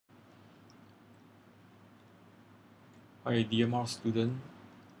Hi DMR student,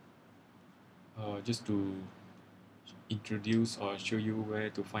 just to introduce or show you where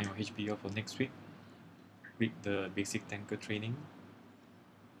to find your HBL for next week. Read the basic tanker training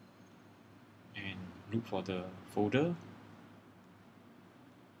and look for the folder.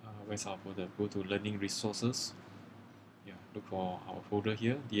 Where's our folder? Go to learning resources. Yeah, look for our folder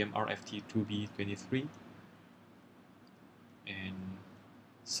here, DMRFT2B23, and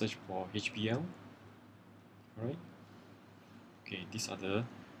search for HBL. Alright. Okay, these are the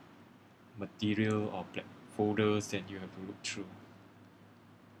material or folders that you have to look through.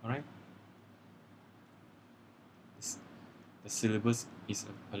 Alright. The syllabus is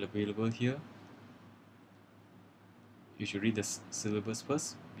available here. You should read the syllabus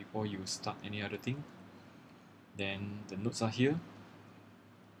first before you start any other thing. Then the notes are here.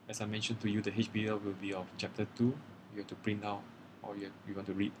 As I mentioned to you, the HBL will be of chapter 2. You have to print out, or you want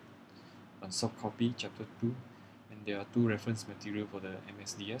to read on soft copy chapter 2, and there are 2 reference material for the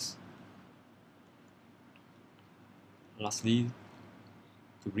MSDS. Lastly,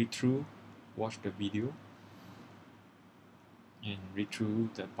 to read through, watch the video and read through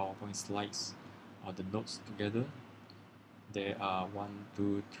the PowerPoint slides or the notes together. There are 1,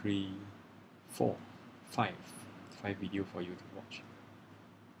 2, 3, 4, 5 video for you to watch.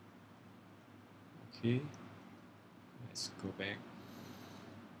 Okay, let's go back.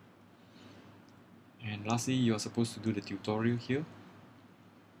 And lastly, you're supposed to do the tutorial here.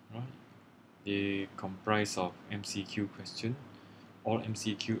 Right? They comprise of MCQ question, all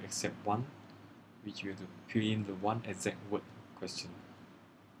MCQ except one, which you have to fill in the one exact word question.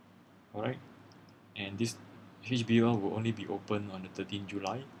 Alright, and this HBL will only be open on the 13th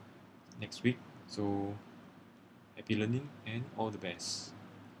July next week. So happy learning and all the best.